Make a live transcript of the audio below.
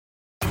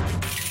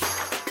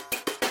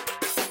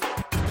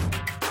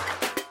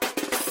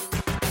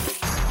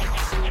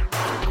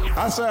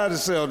I tried to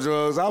sell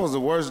drugs. I was the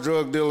worst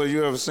drug dealer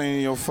you ever seen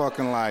in your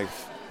fucking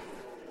life.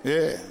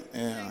 Yeah.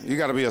 You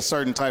got to be a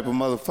certain type of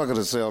motherfucker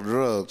to sell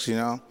drugs, you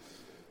know?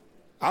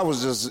 I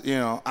was just,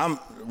 I'm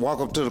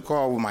walk up to the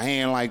car with my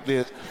hand like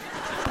this.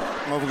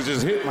 Motherfucker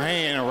just hit my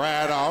hand and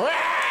ride off.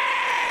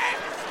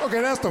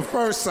 Okay, that's the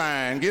first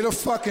sign. Get a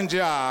fucking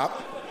job.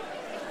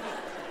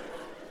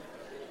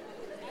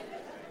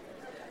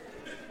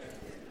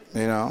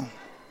 You know?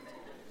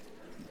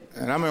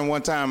 And I remember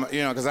one time,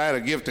 because I had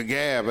a gift of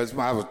gab.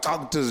 I was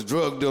talking to this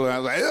drug dealer. I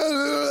was like,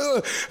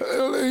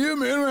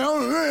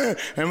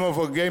 and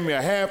motherfucker gave me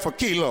a half a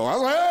kilo. I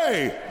was like,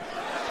 hey.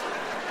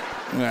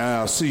 Yeah,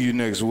 I'll see you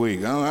next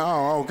week. I'm like,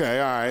 oh, okay,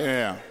 all right,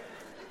 yeah.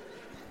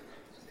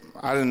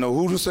 I didn't know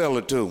who to sell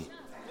it to.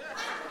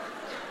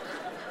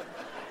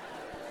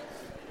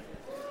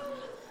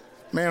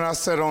 Man, I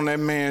sat on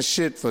that man's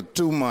shit for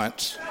 2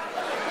 months.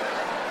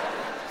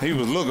 He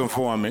was looking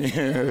for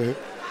me.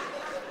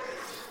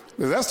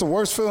 That's the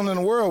worst feeling in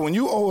the world. When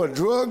you owe a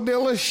drug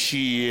dealer,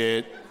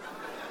 shit.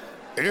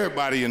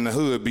 Everybody in the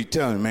hood be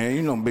telling,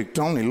 man, Big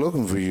Tony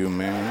looking for you,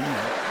 man.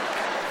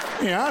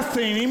 Yeah, I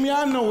seen him.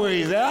 Yeah, I know where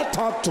he's at. I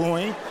talked to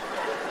him.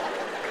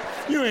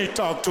 You ain't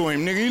talked to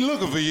him, nigga. He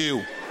looking for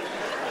you.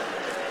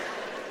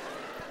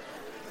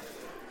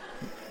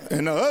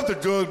 And the other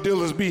drug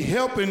dealers be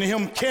helping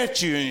him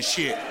catch you and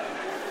shit.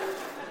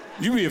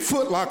 You be a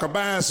Foot Locker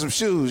buying some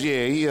shoes.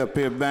 Yeah, he up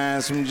here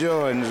buying some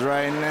Jordans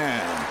right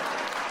now.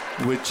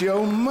 With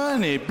your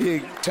money,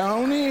 Big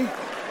Tony.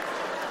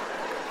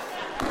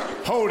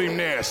 Hold him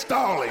there.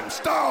 Stall him.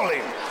 Stall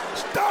him.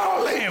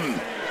 Stall him.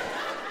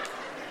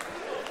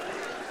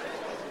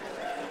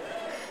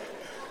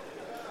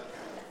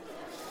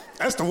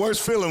 That's the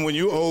worst feeling when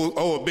you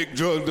owe a big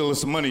drug dealer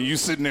some money. You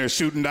sitting there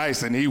shooting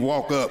dice and he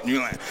walk up and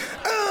you're like,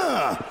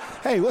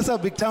 hey, what's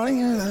up, Big Tony?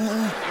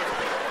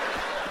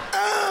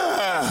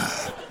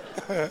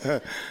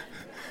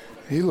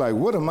 He like,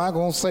 what am I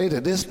gonna say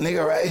to this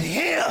nigga right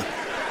here?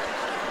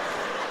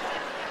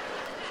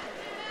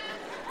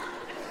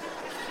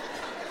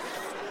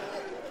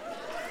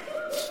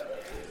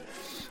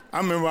 I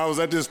remember I was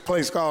at this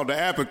place called the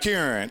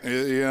Epicurean.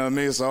 You know what I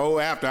mean? It's an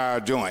old after-hour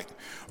joint.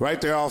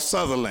 Right there off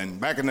Sutherland,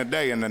 back in the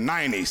day, in the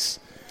 90s.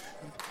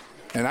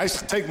 And I used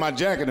to take my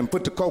jacket and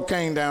put the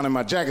cocaine down in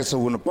my jacket so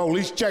when the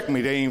police checked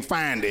me, they ain't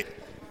find it.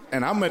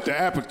 And I'm at the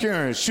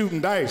Epicurean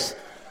shooting dice.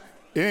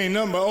 There ain't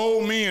nothing but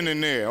old men in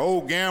there,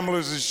 old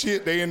gamblers and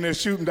shit. They in there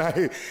shooting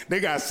dice.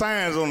 They got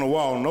signs on the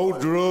wall, no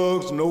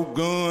drugs, no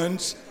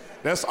guns.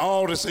 That's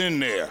all that's in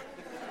there.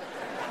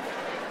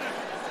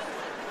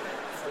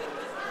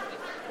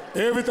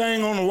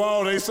 Everything on the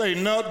wall, they say,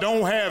 no,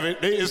 don't have it.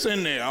 It's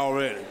in there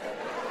already.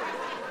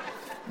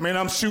 Man,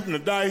 I'm shooting the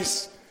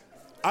dice.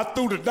 I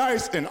threw the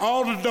dice and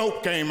all the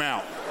dope came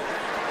out.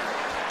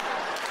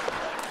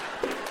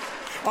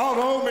 All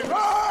the old men,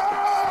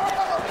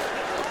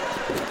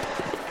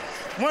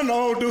 One of the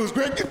old dudes,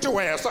 Greg, get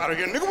your ass out of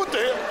here, nigga, what the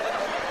hell?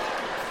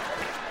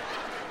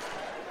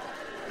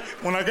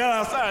 When I got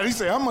outside, he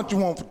said, how much you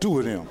want for 2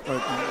 of them?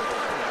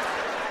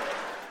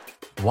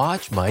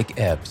 Watch Mike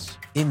Epps,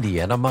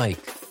 Indiana Mike,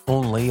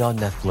 only on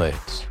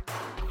Netflix.